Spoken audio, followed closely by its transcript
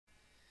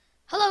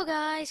Hello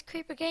guys,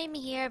 Creeper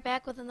Gaming here,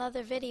 back with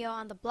another video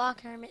on the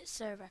Blockhermit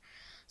server.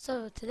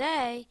 So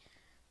today,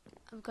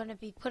 I'm going to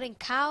be putting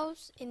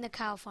cows in the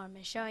cow farm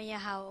and showing you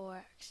how it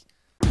works.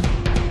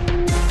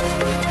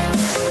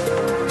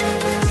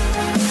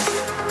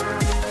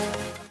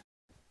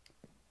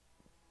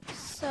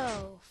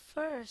 So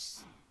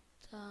first,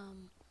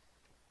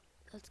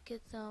 let's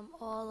get them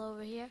all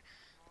over here.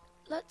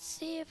 Let's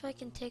see if I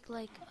can take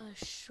like a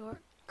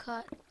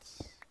shortcut.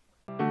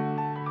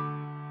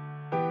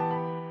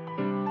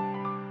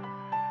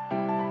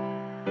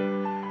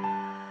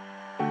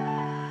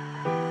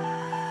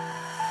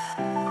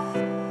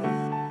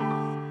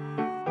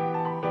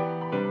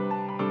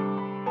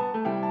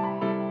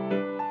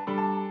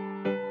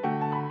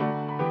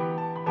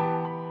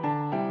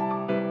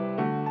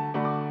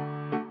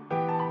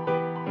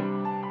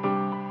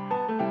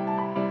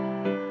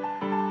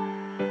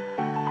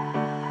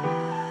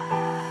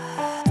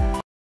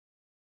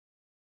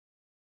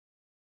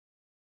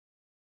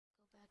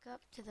 Back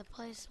up to the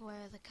place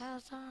where the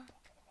cows are.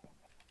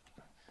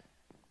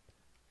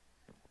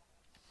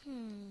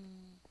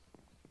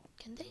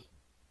 Can they?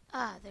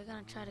 They're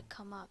gonna try to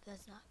come up.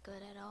 That's not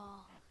good at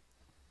all.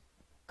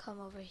 Come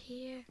over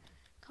here.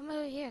 Come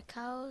over here,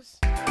 cows.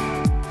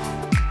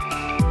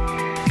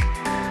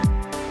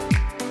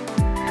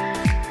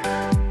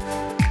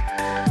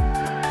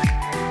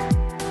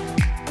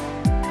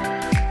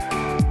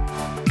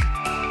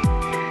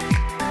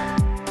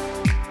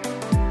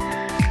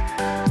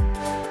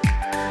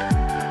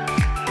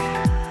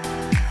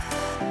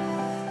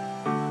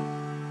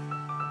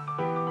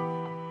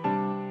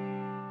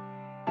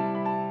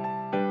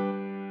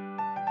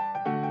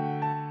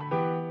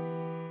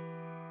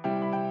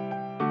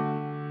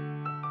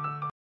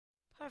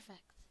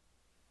 Perfect.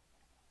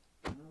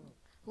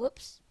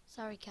 Whoops.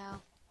 Sorry,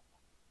 cow.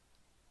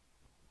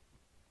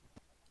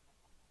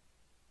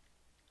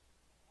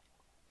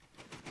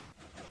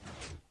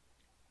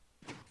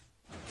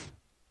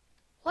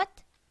 What?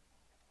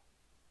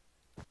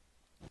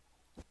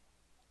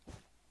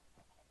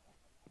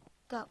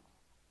 Go.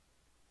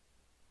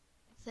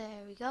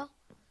 There we go.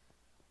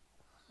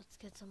 Let's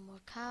get some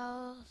more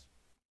cows.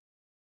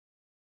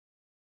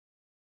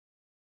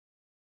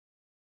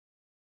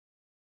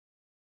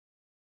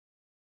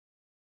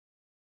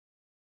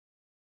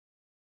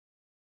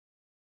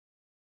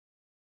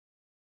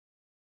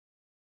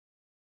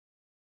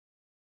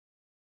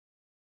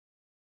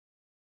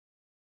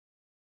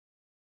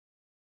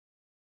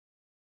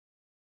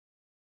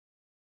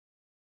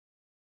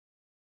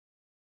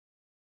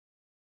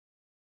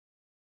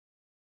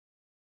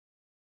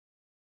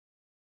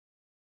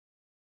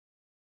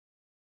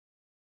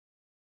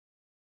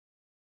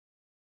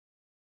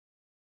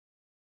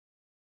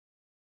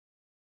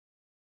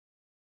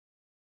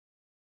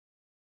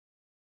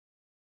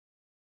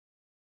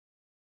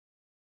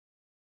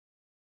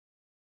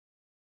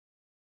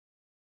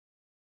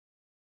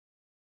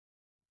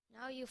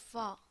 Now you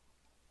fall.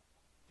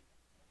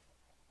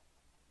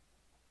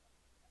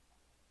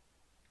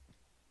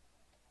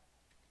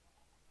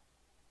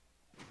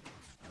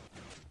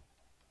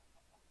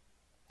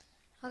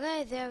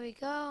 Okay, there we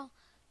go.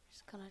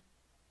 Just gonna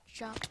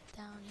jump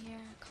down here,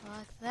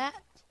 collect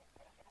that.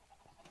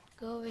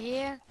 Go over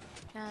here,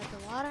 down at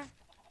the water.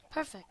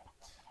 Perfect.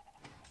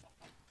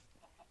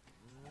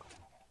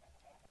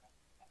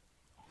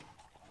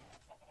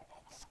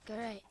 It's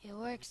great. It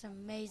works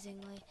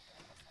amazingly.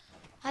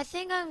 I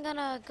think I'm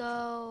gonna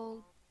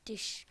go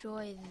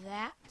destroy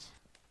that.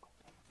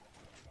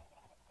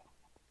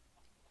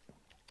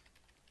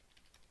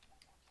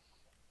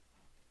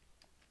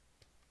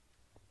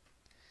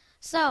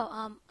 So,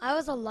 I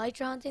was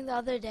elytra hunting the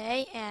other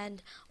day,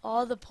 and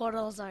all the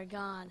portals are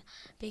gone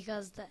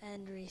because the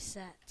end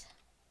reset.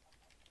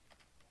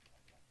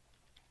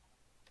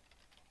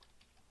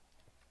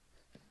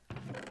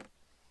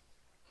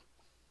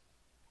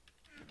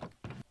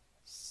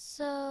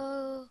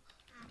 So,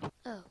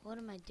 what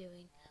am I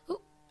doing?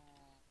 Ooh.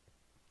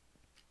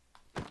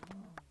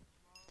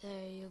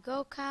 There you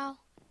go, cow.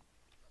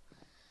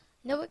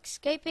 No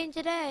escaping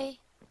today.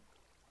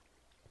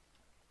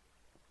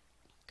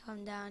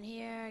 Come down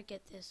here,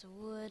 get this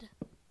wood.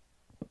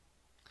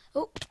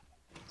 Oh,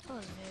 that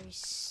was very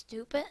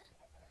stupid.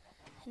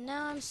 And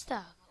now I'm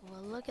stuck.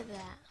 Well, look at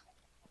that.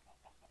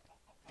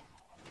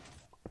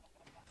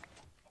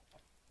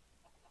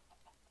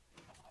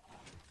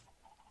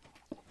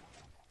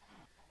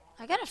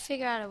 I gotta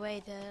figure out a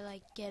way to,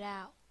 like, get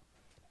out.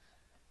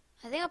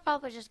 I think I'm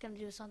probably just gonna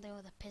do something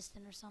with a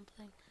piston or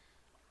something.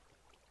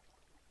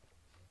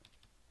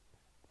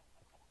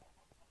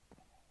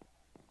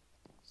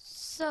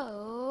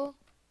 So,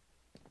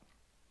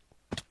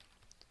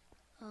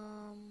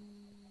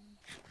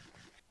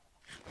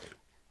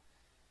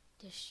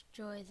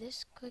 destroy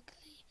this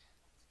quickly.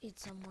 Eat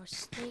some more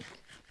steak.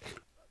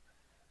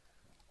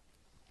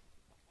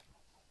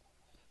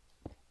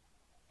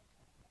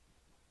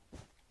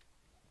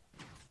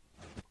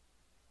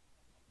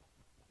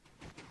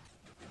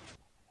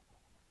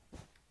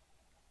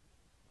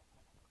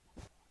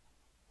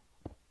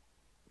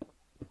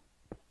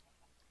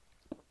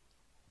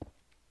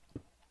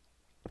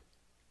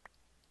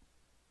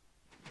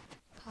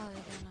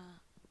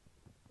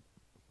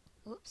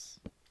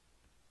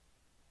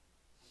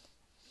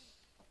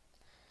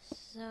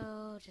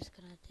 just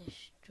gonna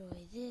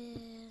destroy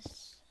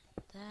this,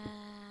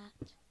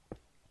 that.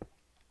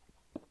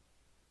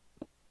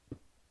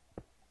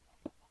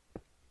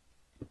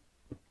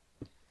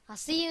 I'll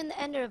see you in the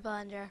Ender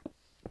Blender.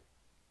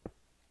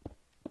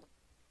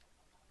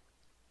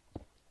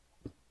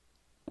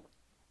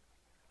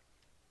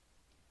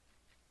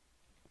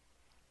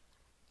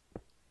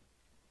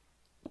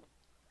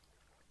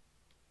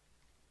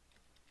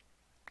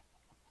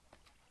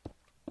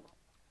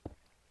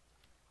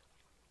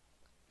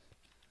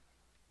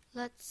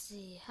 Let's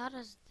see, how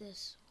does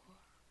this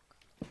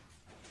work?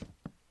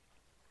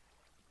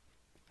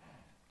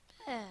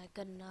 Yeah,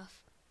 good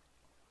enough.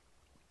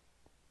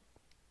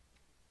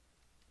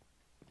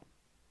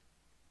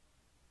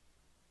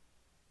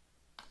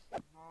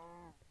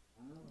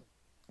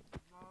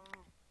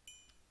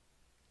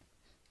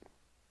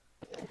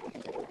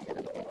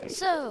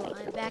 So,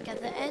 I'm back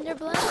at the Ender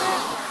Blender.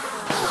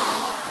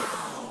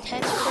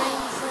 10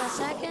 frames a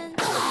second.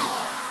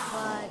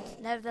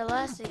 But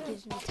nevertheless, it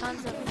gives me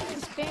tons of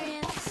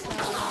experience. So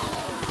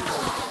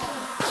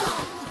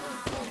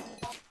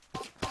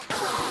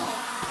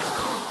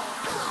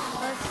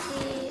let's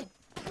see.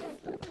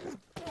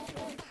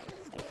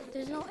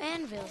 There's no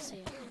anvils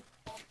here.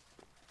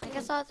 I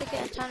guess I'll have to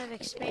get a ton of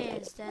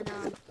experience, then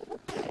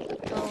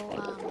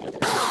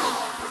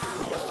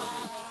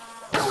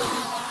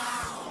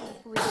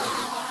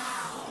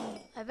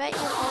I bet you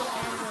all the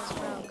anvils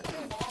broke.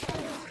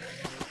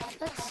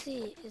 Let's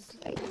see, is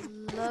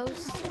low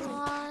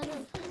spawn?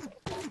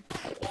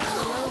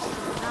 Low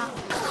spawn, not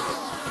low.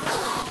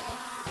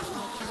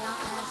 I cannot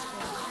ask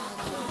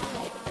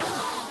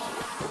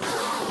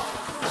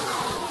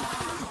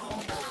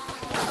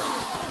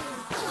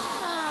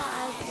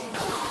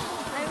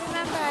I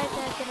remember I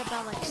did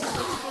about like 60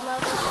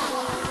 levels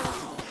before.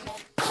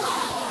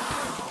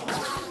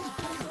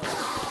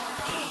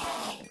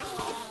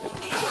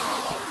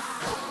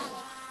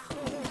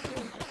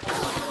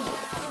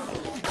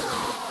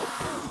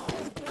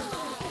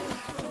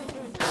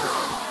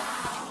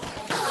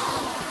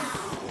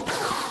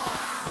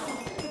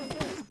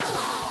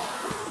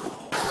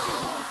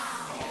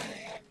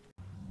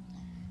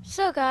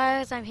 So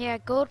guys, I'm here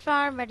at Gold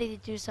Farm, ready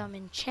to do some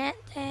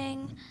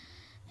enchanting.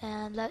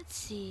 And let's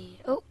see.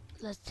 Oh,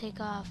 let's take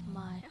off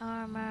my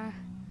armor.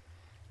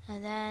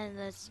 And then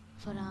let's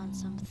put on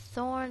some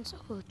thorns.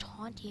 Oh,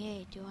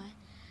 28, do I?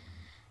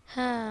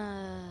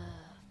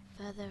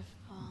 Feather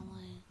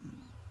falling.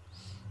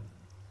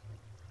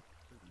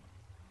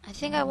 I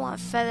think I want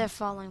feather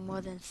falling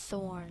more than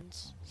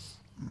thorns.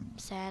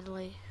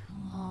 Sadly.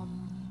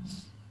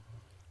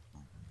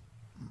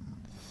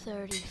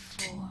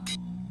 34.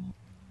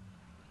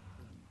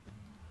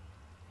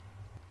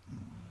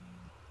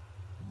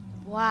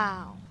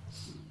 Wow.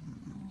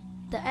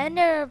 The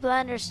Ender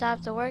Blender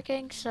stopped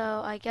working,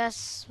 so I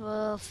guess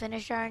we'll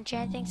finish our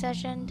enchanting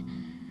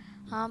session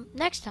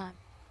next time.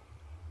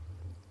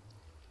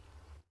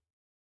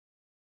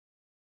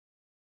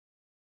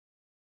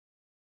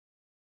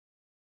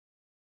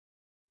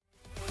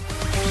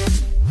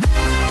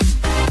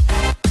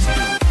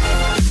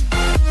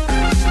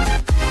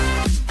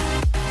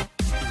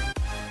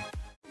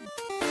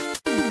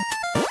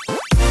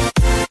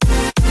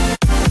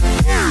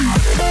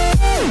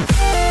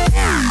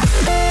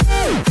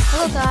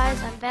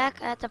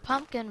 Back at the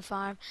pumpkin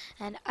farm,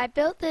 and I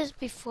built this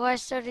before I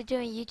started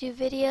doing YouTube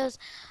videos.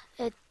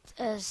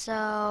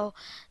 So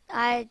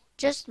I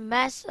just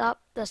messed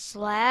up the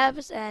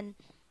slabs and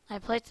I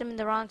placed them in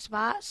the wrong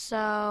spot,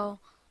 so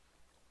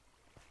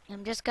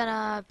I'm just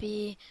gonna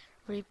be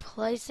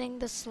replacing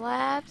the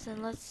slabs.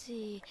 And let's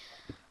see.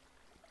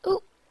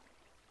 Ooh,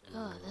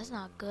 oh, that's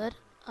not good.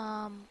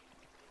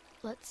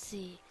 Let's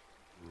see,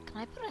 can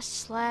I put a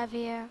slab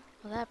here?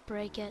 Will that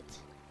break it?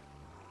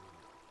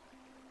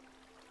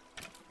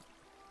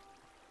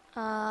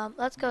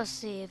 Let's go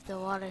see if the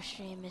water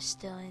stream is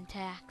still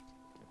intact.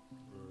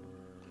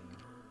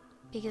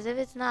 Because if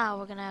it's not,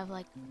 we're gonna have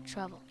like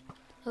trouble.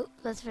 Oh,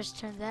 let's first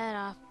turn that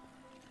off.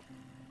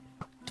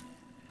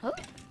 Oh.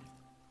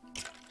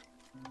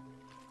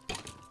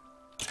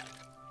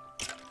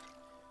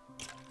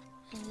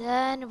 And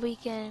then we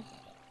can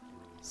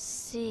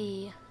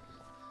see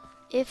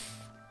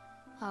if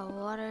our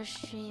water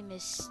stream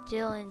is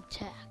still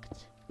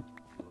intact.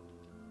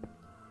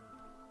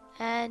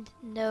 And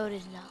no, it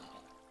is not.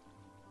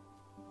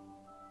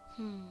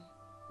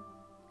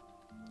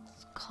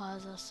 It's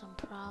cause us some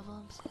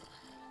problems.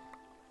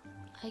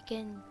 I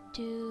can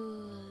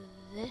do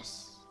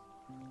this.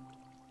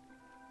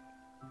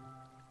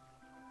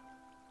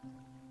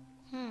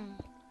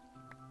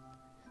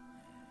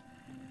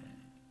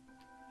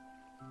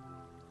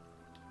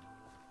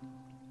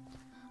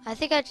 I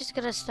think I'm just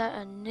gonna start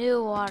a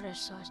new water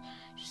source.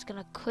 Just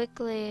gonna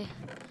quickly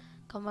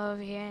come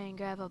over here and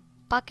grab a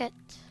bucket.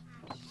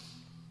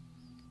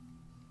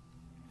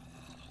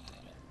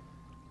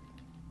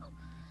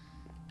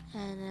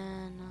 And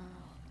then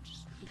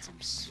just eat some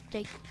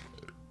steak.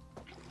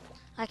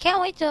 I can't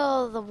wait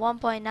till the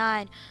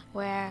 1.9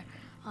 where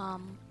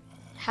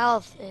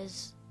health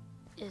is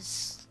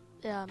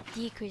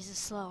decreases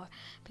slower,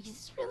 because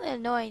it's really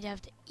annoying to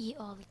have to eat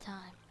all the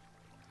time.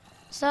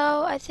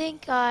 So I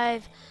think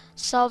I've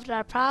solved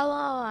our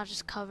problem. I'll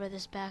just cover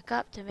this back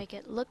up to make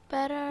it look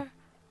better.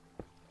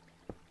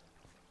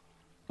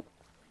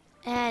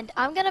 And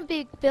I'm gonna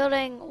be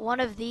building one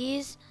of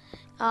these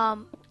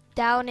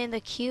down in the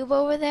cube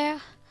over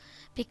there,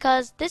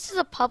 because this is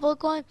a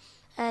public one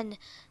and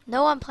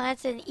no one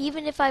plants it, and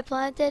even if I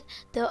plant it,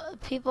 the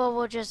people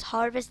will just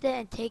harvest it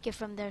and take it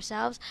from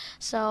themselves.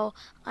 So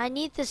I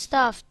need the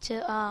stuff to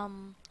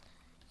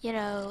you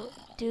know,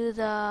 do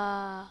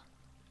the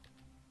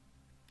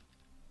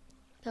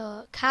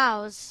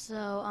cows.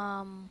 So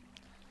I'm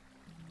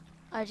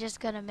just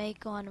gonna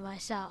make one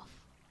myself,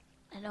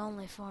 and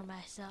only for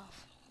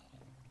myself.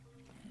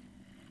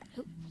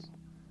 Oops.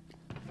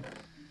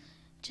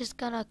 Just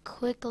gonna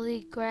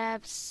quickly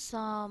grab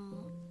some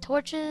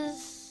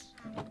torches.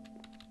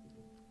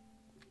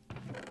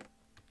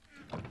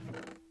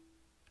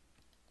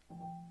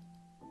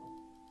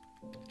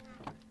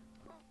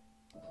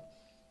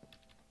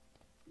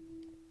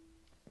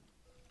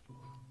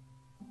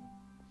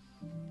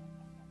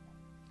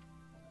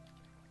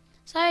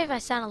 Sorry if I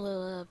sound a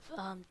little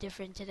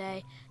different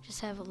today. Just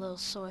have a little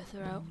sore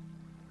throat.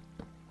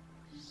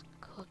 Just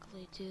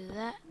quickly do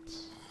that.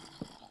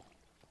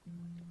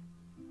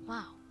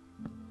 Wow,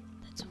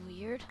 that's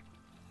weird.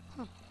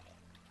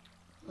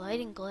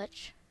 Lighting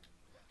glitch.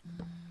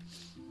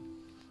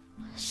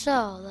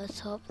 So let's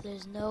hope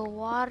there's no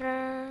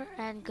water,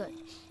 and good.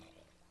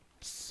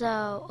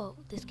 So, oh,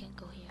 this can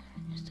go here.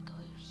 Just to go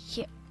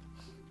here.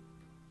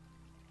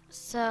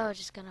 So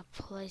just gonna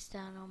place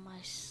down all my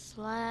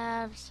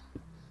slabs.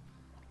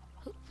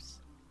 Oops.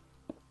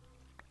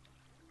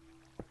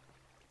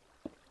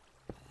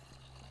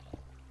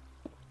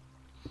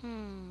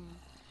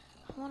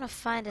 I want to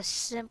find a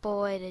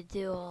simple way to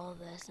do all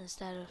this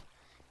instead of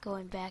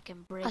going back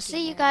and breaking. I'll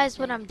see you guys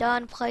when I'm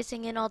done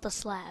placing in all the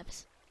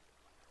slabs.